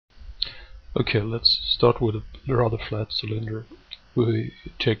Okay, let's start with a rather flat cylinder. We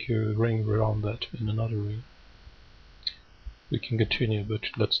take a ring around that and another ring. We can continue, but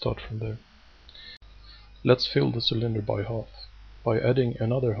let's start from there. Let's fill the cylinder by half. By adding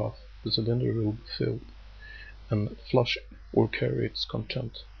another half, the cylinder will be filled and flush or carry its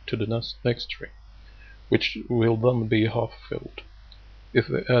content to the next ring, which will then be half filled. If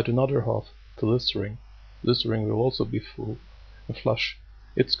we add another half to this ring will also be full and flush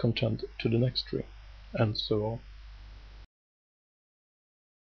its content to the next ring, and so on.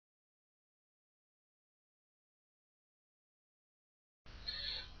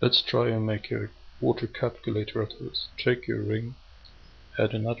 Let's try and make a water calculator out of this. Take your ring,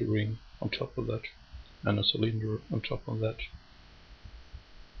 add another ring on top of that, and a cylinder on top of that.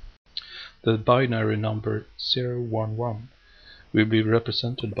 The binary number 011 will be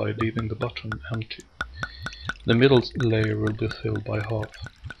represented by leaving the bottom empty. The middle layer will be filled by half,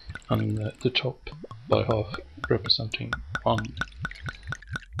 and the top by half, representing 1.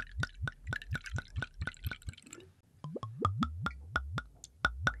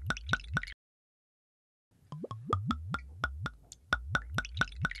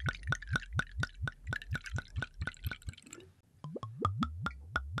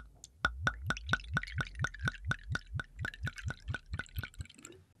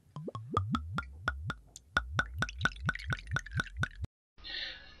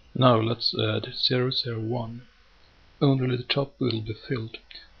 Now let's add 001. Only the top will be filled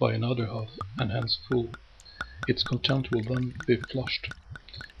by another half and hence full. Its content will then be flushed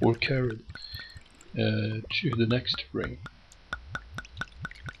or carried to the next ring.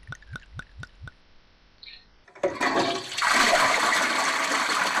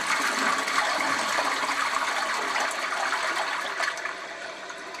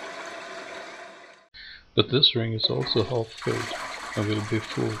 But this ring is also half filled and will be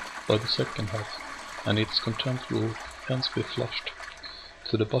full by the second half, and its content will hence be flushed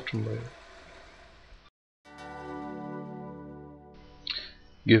to the bottom layer,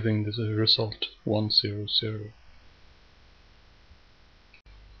 giving the result 100.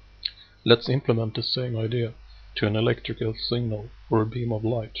 Let's implement the same idea to an electrical signal or a beam of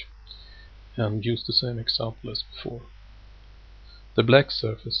light, and use the same example as before. The black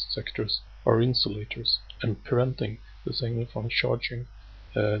surface sectors are insulators and preventing the signal from charging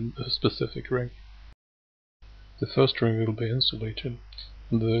a specific ring. The first ring will be insulated,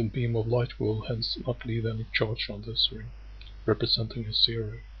 and the beam of light will hence not leave any charge on this ring, representing a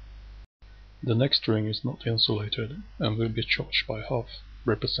 0. The next ring is not insulated and will be charged by half,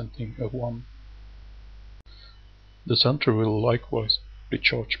 representing a 1. The center will likewise be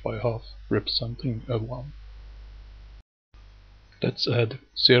charged by half, representing a 1. Let's add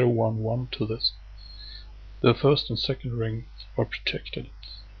 011 to this. The first and second ring are protected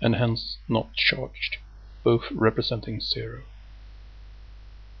and hence not charged, both representing 0.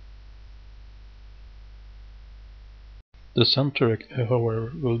 The center,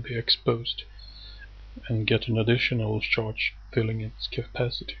 however, will be exposed and get an additional charge filling its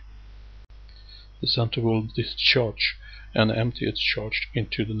capacity. The center will discharge and empty its charge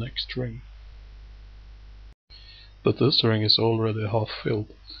into the next ring. But this ring is already half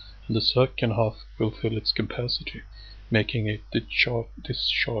filled, and the second half will fill its capacity, making it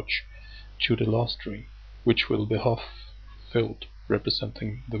discharge to the last ring, which will be half filled,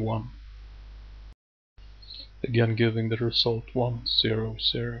 representing the 1. Again giving the result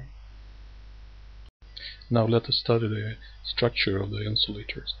 100. Now let us study the structure of the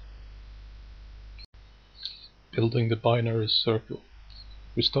insulators. Building the binary circle.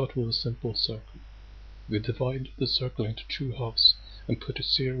 We start with a simple circle. We divide the circle into 2 halves and put a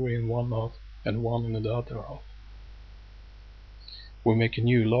 0 in one half and 1 in the other half. We make a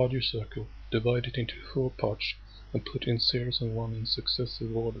new larger circle, divide it into 4 parts and put in 0s and 1 in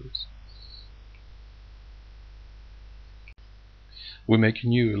successive orders. We make a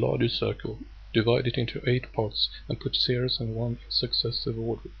new larger circle, divide it into 8 parts and put 0s and 1 in successive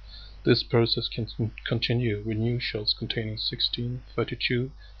order. This process can continue with new shells containing 16,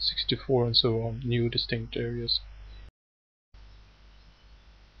 32, 64 and so on, new distinct areas.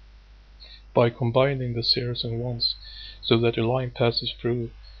 By combining the 0s and 1s so that a line passes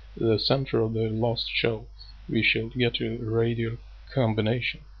through the center of the last shell, we shall get a radial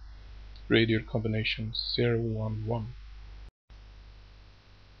combination 011.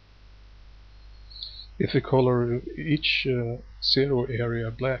 If we color each 0 area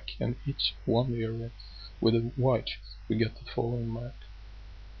black and each 1 area with a white, we get the following map.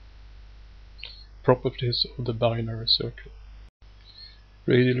 Properties of the binary circle.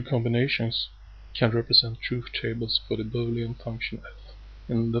 Radial combinations can represent truth tables for the Boolean function f.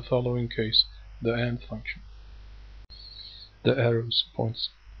 In the following case, the AND function. The arrows points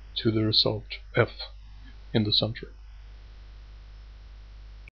to the result f in the center.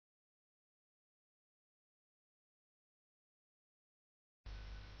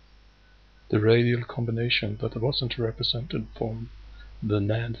 The radial combination that wasn't represented formed the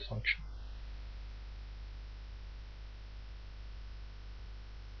NAND function.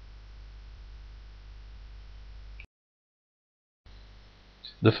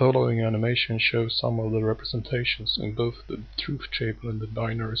 The following animation shows some of the representations in both the truth table and the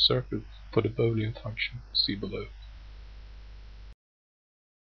binary circle for the Boolean function, see below.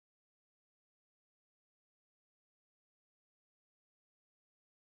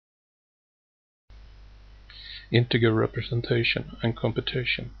 Integer representation and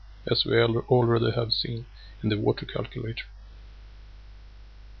computation, as we already have seen in the water calculator.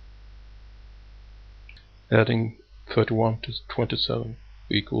 Adding 31 to 27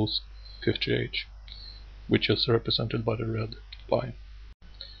 equals 58, which is represented by the red line.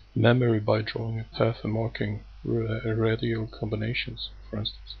 Memory by drawing a path and marking radial combinations, for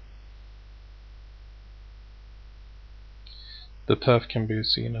instance. The path can be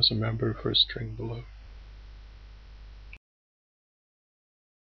seen as a member for a string below.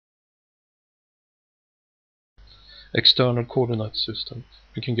 External coordinate system.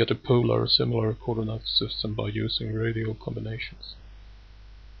 We can get a polar or similar coordinate system by using radial combinations.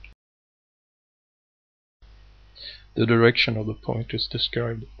 The direction of the point is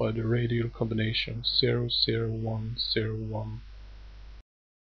described by the radial combination 0, 0, 1, 0, 1.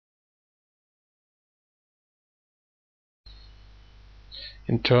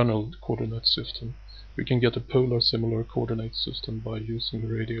 Internal coordinate system. We can get a polar similar coordinate system by using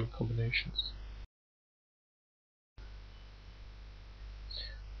radial combinations.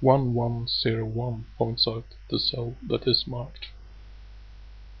 1101 points out the cell that is marked.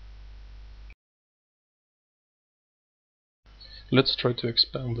 Let's try to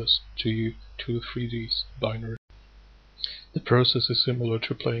expand this to 3D's binary. The process is similar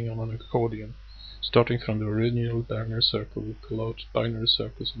to playing on an accordion. Starting from the original binary circle, we pull out binary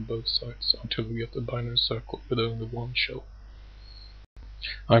circles on both sides until we get a binary circle with only one shell.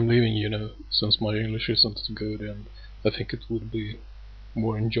 I'm leaving you now, since my English isn't so good, and I think it would be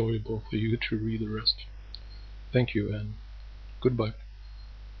more enjoyable for you to read the rest. Thank you and goodbye.